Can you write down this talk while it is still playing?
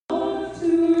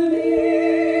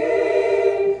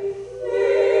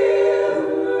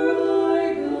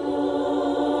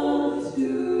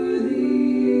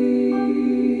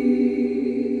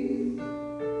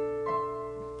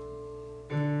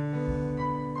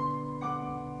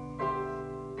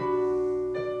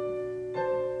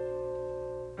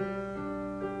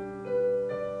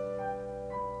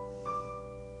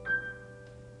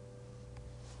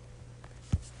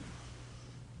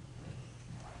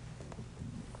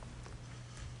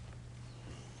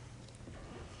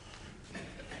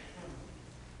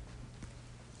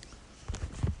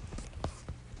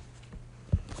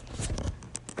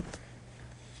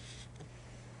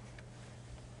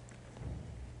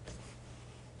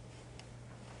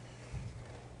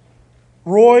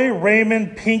Roy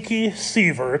Raymond Pinky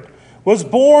Sievert was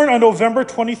born on November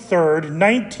 23rd,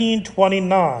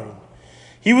 1929.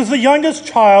 He was the youngest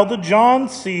child of John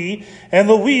C. and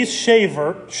Louise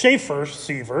Schaefer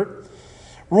Sievert.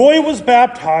 Roy was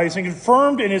baptized and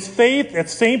confirmed in his faith at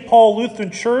St. Paul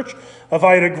Lutheran Church of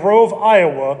Ida Grove,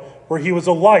 Iowa, where he was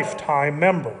a lifetime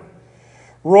member.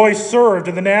 Roy served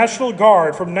in the National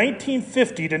Guard from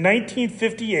 1950 to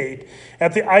 1958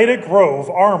 at the Ida Grove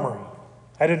Armory.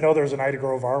 I didn't know there was an Ida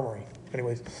Grove Armory.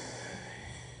 Anyways.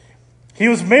 He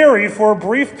was married for a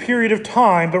brief period of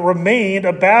time, but remained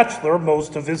a bachelor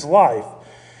most of his life.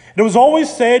 It was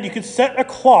always said you could set a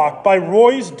clock by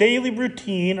Roy's daily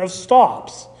routine of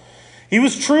stops. He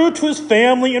was true to his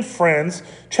family and friends,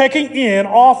 checking in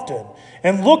often,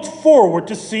 and looked forward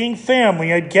to seeing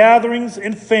family at gatherings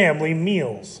and family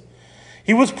meals.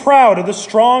 He was proud of the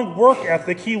strong work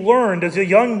ethic he learned as a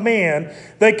young man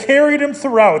that carried him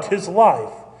throughout his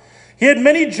life. He had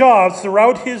many jobs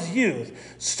throughout his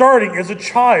youth, starting as a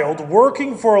child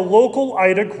working for a local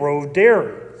Ida Grove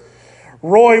dairy.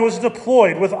 Roy was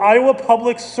deployed with Iowa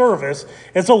Public Service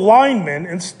as a lineman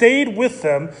and stayed with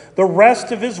them the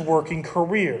rest of his working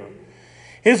career.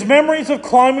 His memories of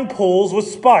climbing poles with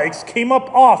spikes came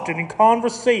up often in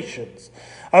conversations,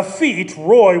 a feat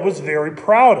Roy was very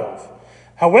proud of.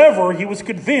 However, he was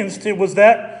convinced it was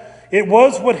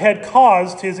what had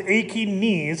caused his aching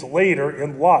knees later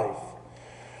in life.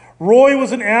 Roy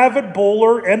was an avid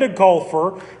bowler and a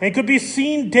golfer and could be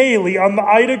seen daily on the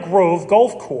Ida Grove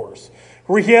golf course,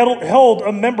 where he had held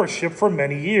a membership for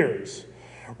many years.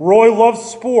 Roy loved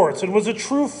sports and was a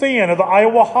true fan of the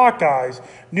Iowa Hawkeyes,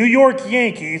 New York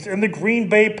Yankees, and the Green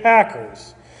Bay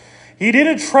Packers. He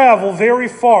didn't travel very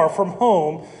far from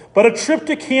home, but a trip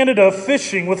to Canada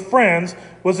fishing with friends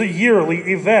was a yearly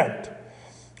event.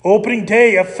 Opening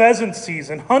day of pheasant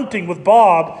season, hunting with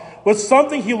Bob, was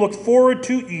something he looked forward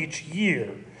to each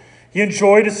year. He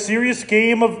enjoyed a serious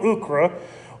game of euchre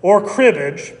or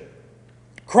cribbage.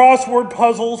 Crossword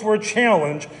puzzles were a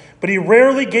challenge, but he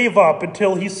rarely gave up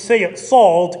until he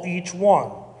solved each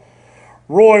one.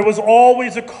 Roy was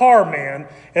always a car man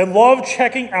and loved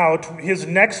checking out his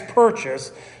next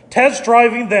purchase, test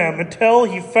driving them until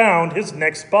he found his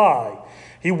next buy.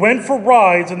 He went for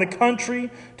rides in the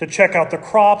country to check out the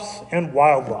crops and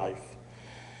wildlife.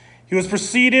 He was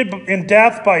preceded in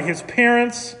death by his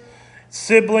parents,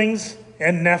 siblings,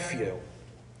 and nephew.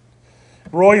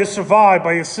 Roy is survived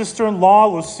by his sister-in-law,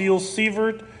 Lucille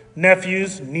Sievert,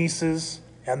 nephews, nieces,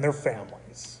 and their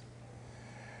families.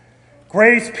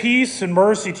 Grace, peace, and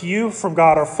mercy to you from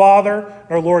God our Father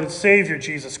and our Lord and Savior,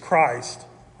 Jesus Christ.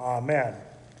 Amen.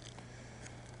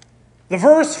 The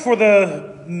verse for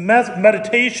the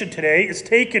meditation today is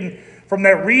taken from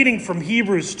that reading from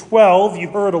Hebrews 12 you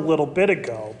heard a little bit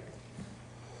ago.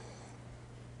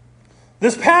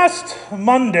 This past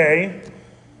Monday,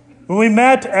 when we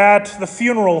met at the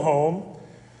funeral home,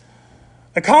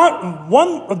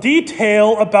 one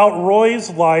detail about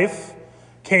Roy's life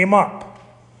came up.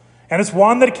 And it's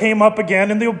one that came up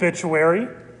again in the obituary.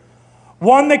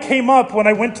 One that came up when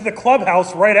I went to the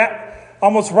clubhouse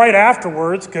almost right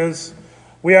afterwards, because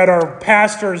we had our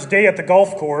pastor's day at the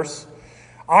golf course.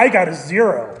 I got a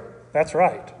 0. That's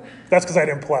right. That's because I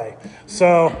didn't play.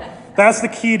 So that's the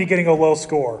key to getting a low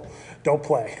score. Don't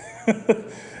play.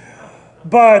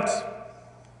 But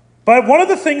one of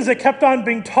the things that kept on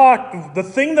being talked, the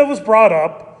thing that was brought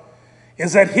up,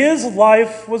 is that his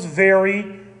life was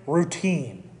very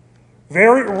routine,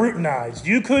 very routinized.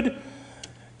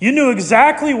 You knew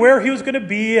exactly where he was going to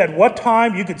be, at what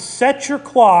time. You could set your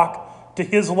clock to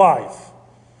his life.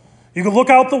 You could look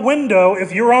out the window.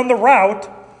 If you're on the route,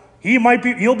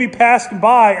 he'll be passing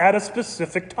by at a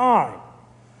specific time.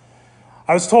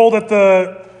 I was told at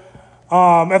the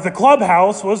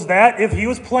clubhouse was that if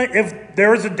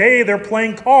there was a day they're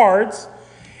playing cards,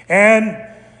 and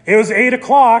it was 8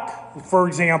 o'clock, for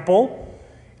example,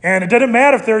 and it didn't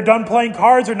matter if they were done playing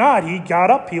cards or not. He got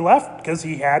up, he left, because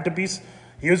he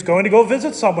was going to go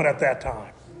visit someone at that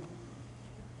time.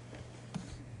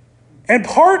 And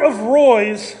part of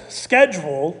Roy's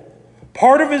schedule,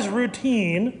 part of his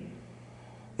routine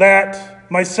that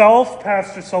myself,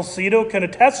 Pastor Salcido, can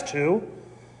attest to,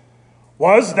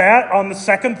 was that on the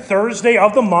second Thursday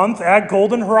of the month at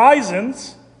Golden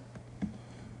Horizons,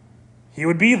 he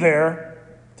would be there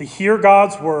to hear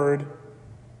God's word,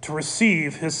 to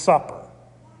receive his supper.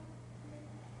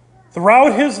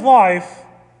 Throughout his life,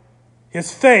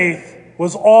 his faith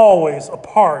was always a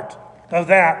part of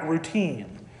that routine.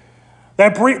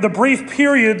 The brief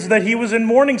periods that he was in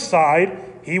Morningside,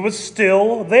 he was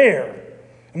still there.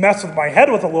 I messed with my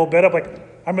head with a little bit. I'm like,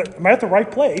 am I at the right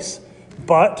place?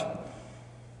 But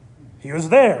He was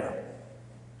there.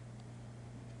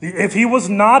 If he was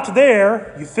not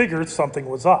there, you figured something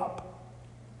was up.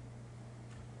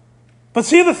 But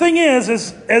see, the thing is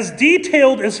as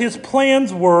detailed as his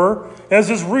plans were, as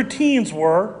his routines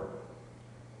were,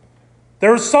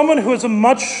 there is someone who has a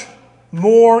much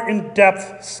more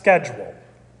in-depth schedule.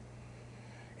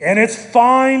 And it's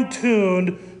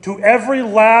fine-tuned to every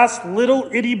last little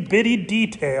itty-bitty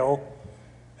detail.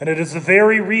 And it is the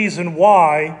very reason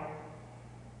why,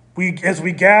 as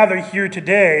we gather here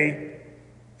today,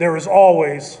 there is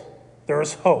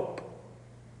hope.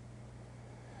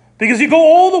 Because you go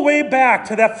all the way back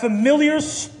to that familiar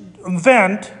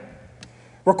event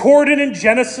recorded in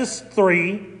Genesis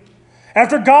 3,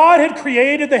 after God had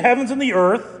created the heavens and the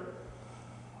earth,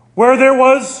 where there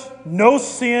was no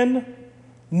sin,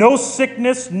 no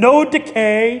sickness, no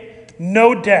decay,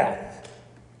 no death.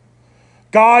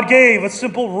 God gave a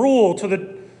simple rule to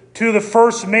the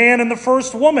first man and the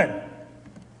first woman.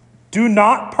 Do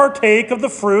not partake of the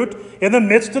fruit in the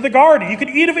midst of the garden. You can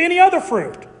eat of any other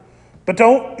fruit, but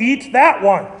don't eat that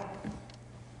one.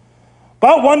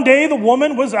 But one day the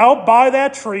woman was out by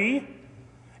that tree,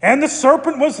 and the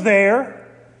serpent was there,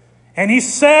 and he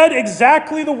said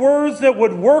exactly the words that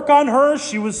would work on her.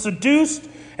 She was seduced,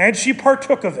 and she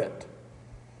partook of it.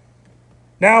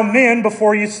 Now, men,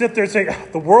 before you sit there and say,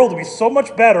 the world would be so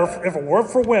much better if it weren't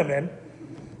for women,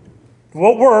 it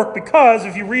won't work, because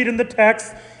if you read in the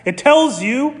text, it tells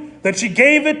you that she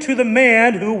gave it to the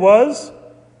man who was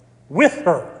with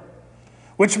her,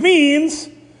 which means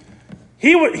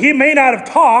he may not have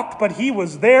talked, but he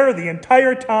was there the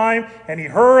entire time, and he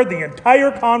heard the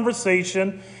entire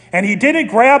conversation, and he didn't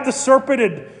grab the serpent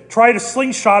and try to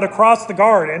slingshot across the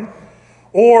garden,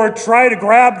 or try to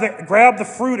grab the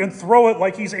fruit and throw it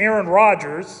like he's Aaron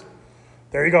Rodgers.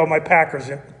 There you go, my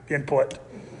Packers input.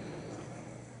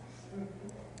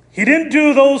 He didn't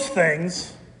do those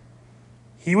things.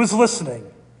 He was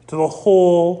listening to the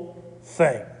whole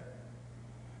thing.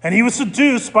 And he was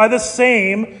seduced by the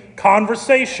same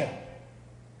conversation.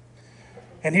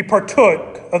 And he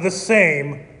partook of the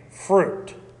same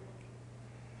fruit.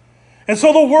 And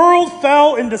so the world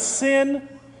fell into sin.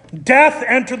 Death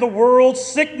entered the world.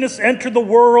 Sickness entered the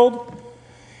world.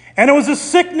 And it was a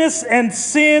sickness and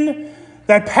sin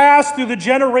that passed through the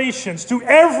generations to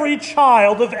every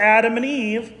child of Adam and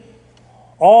Eve,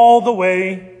 all the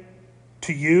way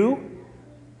to you,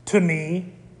 to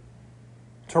me,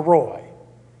 to Roy.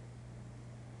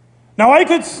 Now,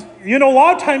 a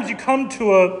lot of times you come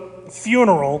to a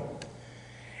funeral,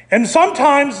 and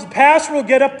sometimes the pastor will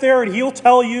get up there and he'll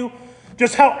tell you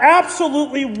just how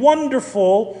absolutely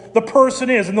wonderful the person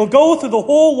is. And they'll go through the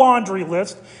whole laundry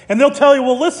list, and they'll tell you,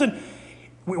 well, listen,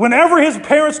 whenever his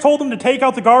parents told him to take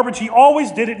out the garbage, he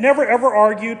always did it, never ever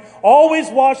argued, always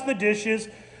washed the dishes.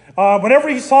 Whenever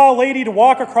he saw a lady to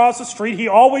walk across the street, he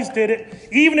always did it.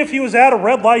 Even if he was at a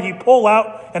red light, he'd pull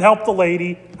out and help the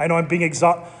lady. I know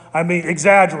I'm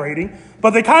exaggerating.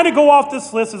 But they kind of go off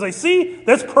this list as I see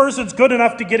this person's good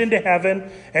enough to get into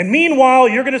heaven. And meanwhile,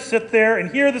 you're going to sit there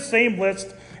and hear the same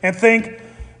list and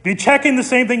be checking the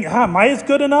same thing. Am I as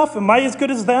good enough? Am I as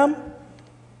good as them?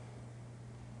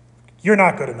 You're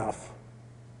not good enough.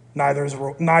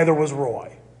 Neither was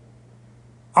Roy.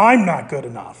 I'm not good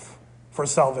enough for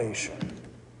salvation,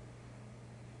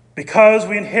 because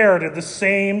we inherited the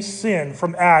same sin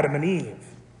from Adam and Eve.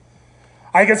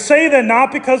 I could say that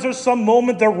not because there's some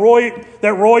moment that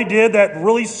Roy did that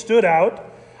really stood out.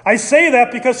 I say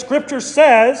that because Scripture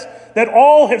says that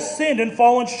all have sinned and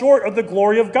fallen short of the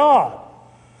glory of God.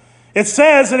 It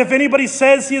says that if anybody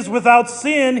says he is without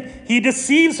sin, he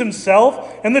deceives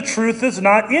himself, and the truth is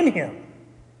not in him.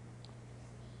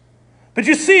 But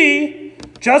you see,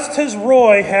 just as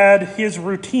Roy had his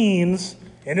routines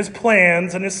and his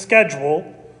plans and his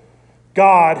schedule,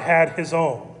 God had his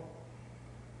own.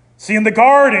 See, in the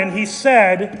garden, he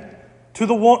said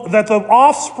that the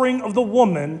offspring of the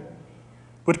woman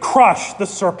would crush the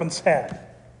serpent's head.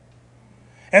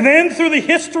 And then through the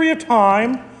history of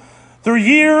time, through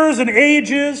years and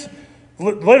ages,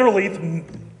 literally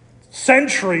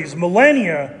centuries,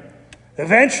 millennia,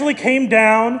 eventually came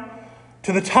down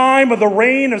to the time of the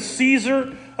reign of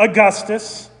Caesar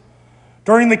Augustus,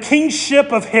 during the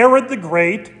kingship of Herod the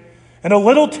Great, in a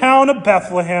little town of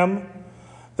Bethlehem,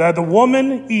 that the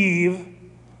woman Eve,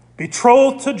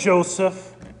 betrothed to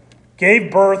Joseph,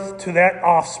 gave birth to that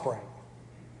offspring,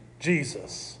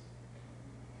 Jesus.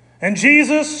 And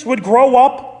Jesus would grow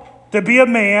up to be a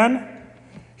man.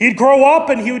 He'd grow up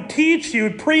and he would teach, he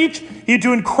would preach, he'd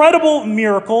do incredible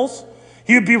miracles.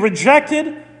 He would be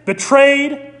rejected,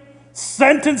 betrayed,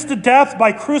 sentenced to death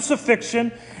by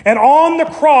crucifixion, and on the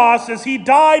cross, as he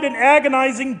died an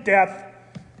agonizing death,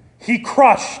 he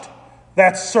crushed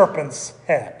that serpent's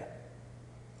head,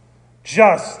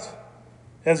 just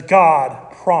as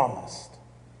God promised.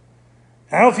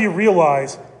 I don't know if you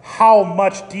realize how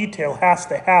much detail has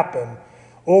to happen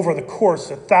over the course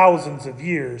of thousands of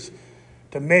years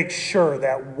to make sure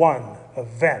that one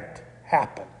event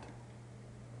happened.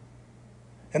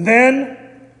 And then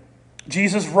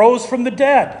Jesus rose from the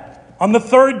dead on the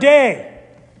third day.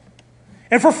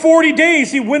 And for 40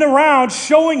 days he went around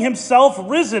showing himself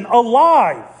risen,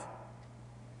 alive.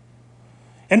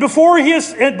 And before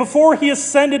he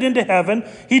ascended into heaven,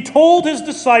 he told his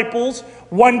disciples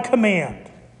one command.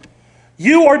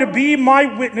 You are to be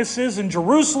my witnesses in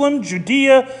Jerusalem,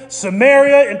 Judea,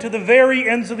 Samaria, and to the very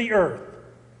ends of the earth.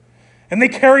 And they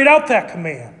carried out that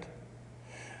command.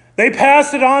 They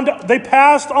passed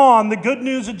on the good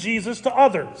news of Jesus to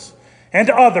others, and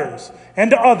to others,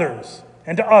 and to others,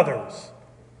 and to others.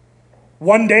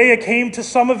 One day it came to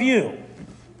some of you,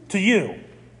 to you.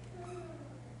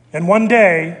 And one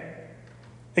day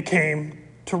it came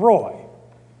to Roy.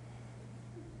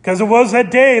 Because it was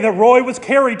that day that Roy was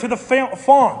carried to the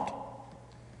font.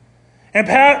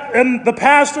 And the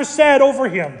pastor said over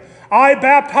him, I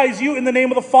baptize you in the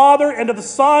name of the Father, and of the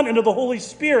Son, and of the Holy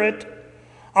Spirit.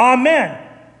 Amen.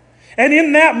 And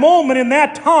in that moment, in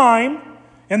that time,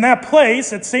 in that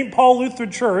place at St. Paul Lutheran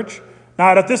Church,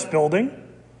 not at this building,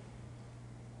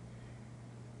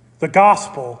 the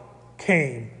gospel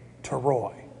came to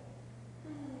Roy.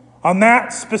 On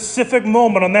that specific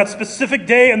moment, on that specific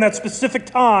day, and that specific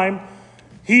time,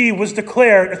 he was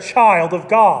declared a child of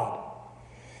God.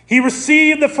 He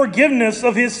received the forgiveness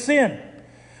of his sin.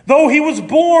 Though he was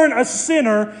born a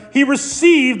sinner, he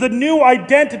received the new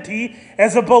identity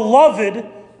as a beloved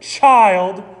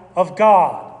child of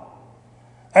God,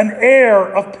 an heir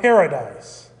of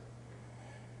paradise.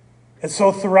 And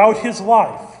so throughout his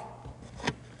life,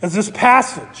 as this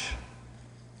passage,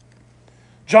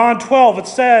 John 12, it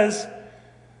says,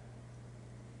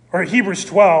 or Hebrews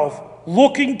 12,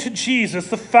 looking to Jesus,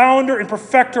 the founder and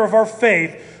perfecter of our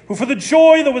faith, who for the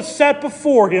joy that was set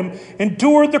before him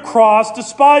endured the cross,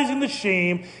 despising the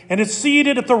shame, and is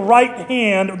seated at the right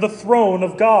hand of the throne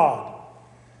of God.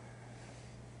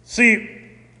 See,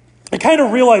 I kind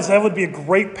of realized that would be a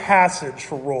great passage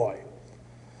for Roy.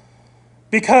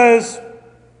 Because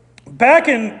back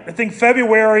in, I think,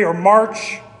 February or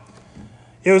March,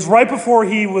 it was right before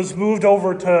he was moved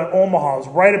over to Omaha. It was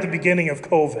right at the beginning of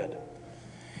COVID.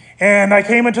 And I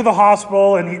came into the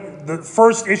hospital, and the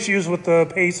first issues with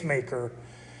the pacemaker.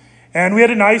 And we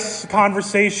had a nice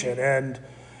conversation. And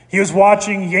he was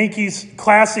watching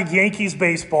classic Yankees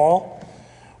baseball,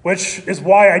 which is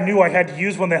why I knew I had to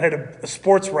use one that had a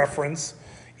sports reference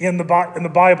in the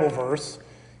Bible verse.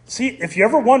 See, if you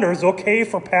ever wonder, is it okay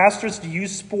for pastors to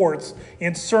use sports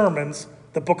in sermons?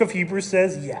 The book of Hebrews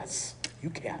says yes, you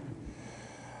can.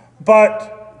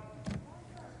 But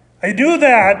I do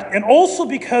that, and also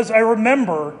because I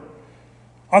remember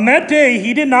on that day,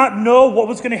 he did not know what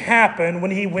was going to happen when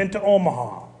he went to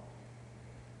Omaha.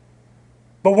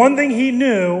 But one thing he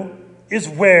knew is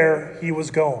where he was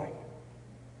going.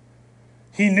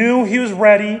 He knew he was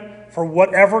ready for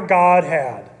whatever God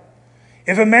had.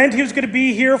 If it meant he was going to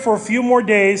be here for a few more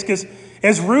days, because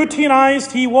as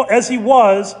routinized as he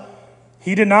was,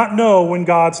 he did not know when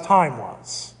God's time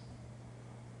was.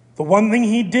 The one thing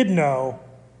he did know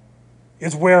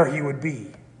is where he would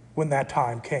be when that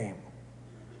time came.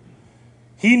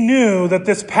 He knew that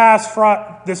this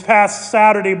past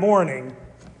Saturday morning,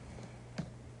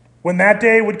 when that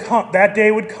day would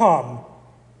come,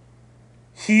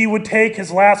 he would take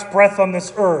his last breath on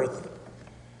this earth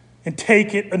and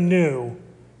take it anew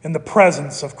in the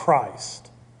presence of Christ,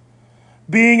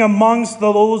 being amongst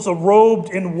those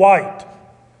robed in white,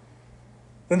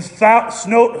 then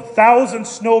thousand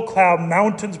snow cloud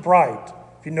mountains bright.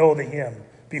 If you know the hymn,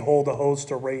 behold the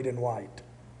host arrayed in white.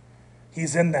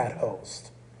 He's in that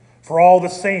host. For all the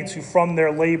saints who from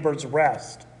their labors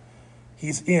rest,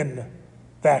 he's in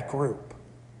that group.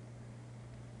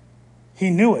 He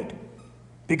knew it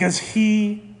because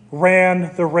he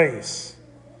ran the race.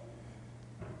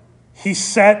 He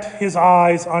set his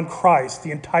eyes on Christ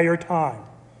the entire time.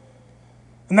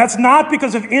 And that's not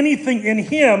because of anything in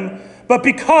him, but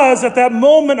because at that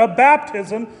moment of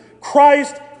baptism,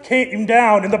 Christ came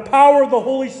down, and the power of the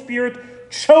Holy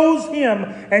Spirit chose him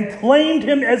and claimed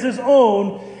him as his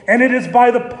own. And it is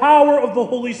by the power of the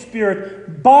Holy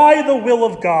Spirit, by the will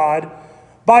of God,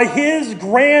 by his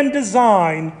grand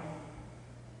design,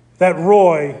 that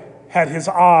Roy had his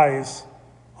eyes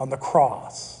on the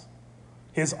cross.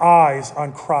 his eyes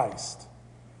on Christ.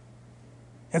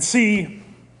 And see,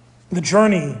 the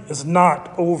journey is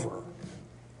not over.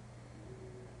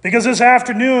 Because this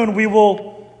afternoon we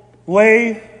will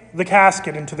lay the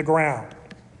casket into the ground.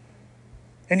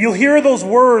 And you'll hear those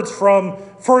words from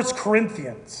 1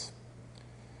 Corinthians.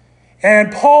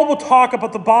 And Paul will talk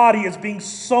about the body as being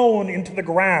sown into the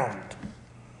ground.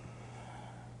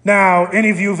 Now, any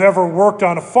of you who've ever worked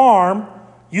on a farm,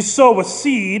 you sow a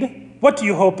seed, what do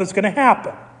you hope is going to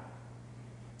happen?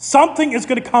 Something is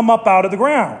going to come up out of the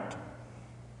ground,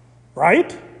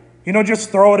 right? You don't just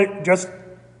throw it just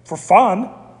for fun.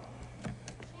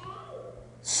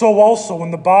 So also,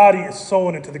 when the body is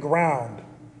sown into the ground,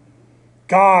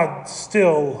 God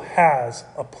still has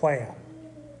a plan.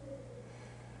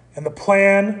 And the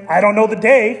plan, I don't know the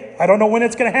day, I don't know when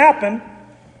it's going to happen,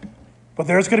 but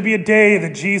there's going to be a day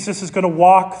that Jesus is going to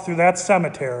walk through that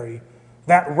cemetery,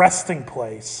 that resting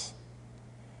place,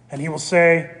 and he will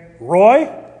say,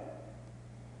 Roy,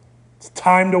 it's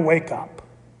time to wake up.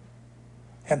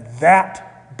 And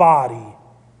that body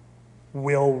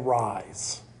will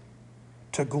rise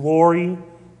to glory,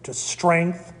 to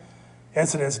strength,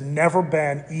 as it has never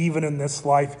been, even in this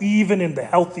life, even in the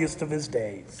healthiest of his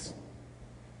days.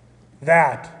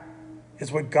 That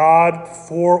is what God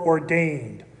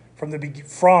foreordained from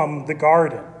the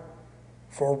garden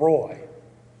for Roy.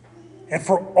 And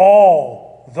for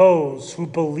all those who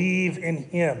believe in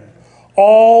him,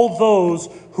 all those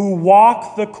who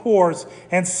walk the course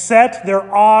and set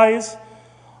their eyes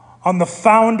on the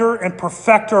founder and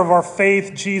perfecter of our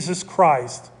faith, Jesus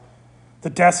Christ, the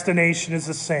destination is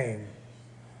the same.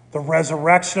 The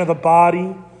resurrection of the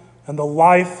body and the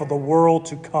life of the world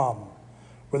to come,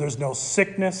 where there's no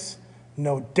sickness,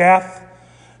 no death,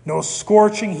 no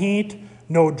scorching heat,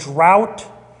 no drought,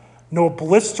 no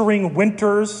blistering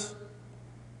winters,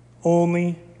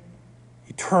 only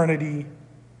eternity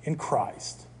in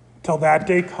Christ. Till that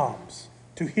day comes,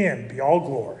 to him be all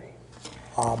glory.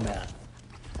 Amen.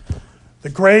 The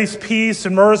grace, peace,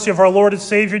 and mercy of our Lord and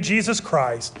Savior Jesus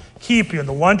Christ keep you in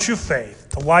the one true faith,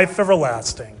 the life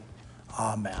everlasting.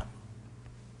 Amen.